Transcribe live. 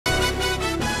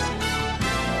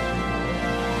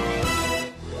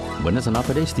Buenas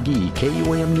noches tigi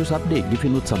KUAM News Update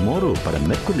gifinut CHamoru pada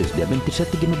Merkulis dia 27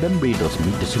 de Novembro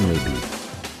 2019.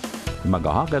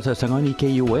 Magahaga sa sangani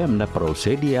KUAM na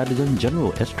prosedia adjan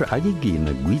general Esther Agigi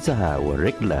na guizaha o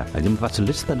regla ajim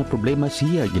fasilista na problema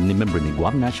siya gini member ni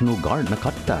Guam National Guard na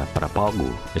kata para pago.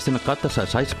 Este na kata sa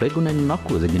size plego na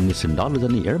naku sa gini sindalo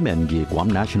ni airman gi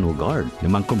Guam National Guard.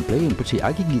 Limang complain po si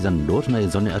Agigi zan dos na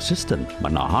zone assistant.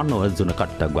 Manahano az na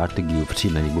kata gwate gi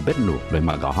opisina ni gobyerno. May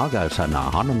magahaga sa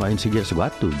nahano na sige sa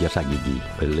gwatu jas Agigi.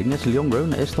 Pelinga silyong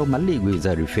ground na esto mali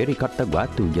guiza referi kata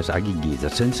gwatu jas Agigi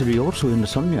za sensory also in the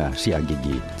sonya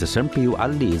Agigi. Sa sempiu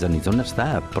aldi za ni zona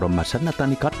staff pero masana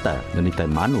tani kata na ni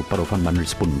manu para fan man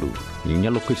respondo.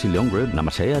 Inya lokoi silyong road na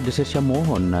masaya desesya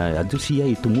mohon na adu siya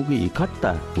itumugi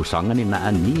ikata usangan ni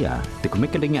naan niya. Te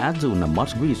kumikaling adu na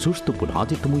mas gui susto pun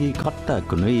hati tumugi ikata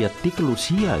kuno iya tiklo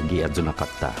siya gi adu na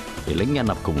kata. Ilengnya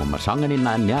nap kumo masangan ni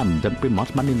naan niam dan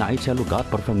mas mani na isya lugar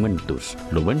perfecmentus.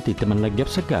 Luwenti teman lagi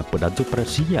saka pada adu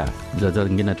prasia. Zaza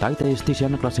ngina taita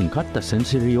istisya na klaseng kata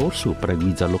sensorioso para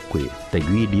guiza lokoi. Te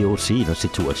gui DOC na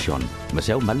sitwasyon.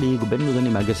 Masayaw mali gobyerno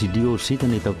ni maga si DOC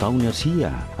tani taw-taw niya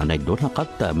siya. Anay doon na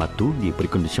kata matugi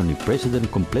prekondisyon ni President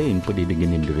complain pwede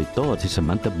diginin dirito si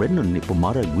Samantha Brennan ni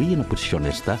pumara gwi na posisyon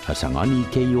esta asangani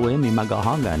KUAM ni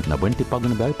magahangan na 20 pag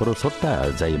na bay pero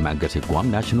sota zay maga si Guam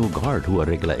National Guard huwa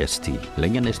regla ST.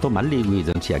 Lengan esto mali gwi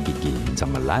zan siya gigi sa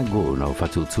malago na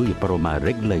fatutsuy pero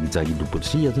ma-regla zay dupot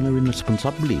siya na rin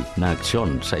responsabli na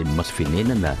aksyon sa mas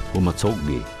finena na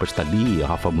umatsogi pastali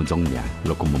hafa mujong niya.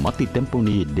 Loko mamati tempo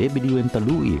ni David Uem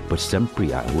Talui per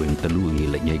sempre Uem Talui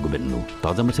lagay gobyerno.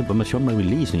 Taza mas informasyon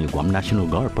ma-release ni Guam National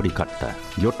Guard pari kata.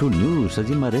 Yoto news sa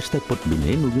jima resta pot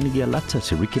binenu ginigi alatsa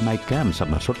si Ricky Mike Cam sa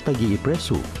masorta gi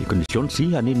ipreso. Ikondisyon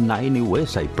siya ni naini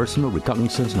West ay personal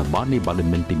recognizance na bani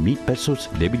balimenti pesos.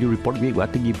 David report gi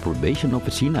wati gi probation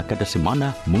officina kada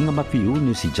semana mga mafiu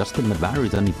ni si Justin Navarro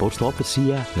ni post office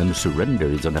siya na surrender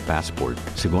is on a passport.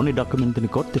 Sigoni dokumento ni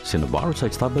Korte si Navarro sa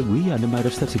istabag wiya ni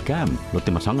maresta si Cam.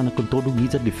 Lote masangan na kung todo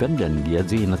giza defendant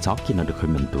giyazi na tsaki na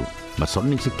dokumento. Mason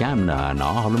ni si Cam na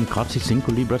naahalong kasi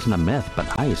 5 libras na meth but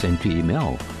highest entry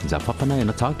email. Zafa na yung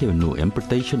atake no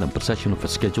importation and possession of a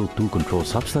Schedule 2 controlled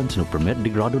substance no permit de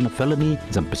grado na felony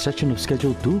zang possession of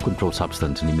Schedule 2 controlled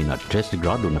substance ni minat 3 de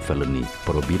grado na felony.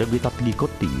 Pero bira bitat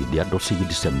gikoti di adosi gi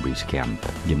December si camp.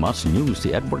 Gimas news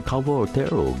si Edward Calvo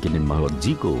Otero ginin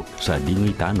mahodigo sa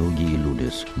dingi tano gi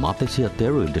Lunes. Mate si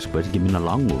Otero después gi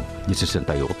minalango di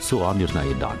 68 años na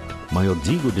edad. Mayor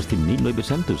Zigo desde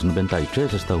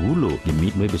 1993 hasta Hulo de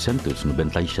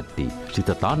 1997. Si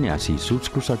Tatania si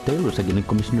Suits Cruz Artero sa ginang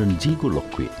Commissioner Zigo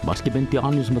Lokwi. Maski 20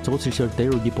 años matapos si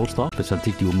Artero di post office at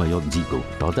sitio Mayor Zigo.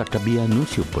 Tada kabi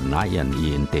anuncio po nayan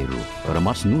i entero. Para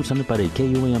mas news ano para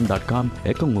KUAM.com,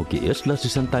 ekong uki Isla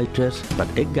 63 pat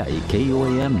ega i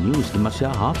KUAM News di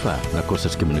masya hafa na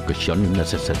kosas komunikasyon na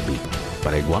sasabi.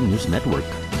 Para Guam News Network,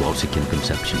 Bosikin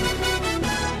Conception.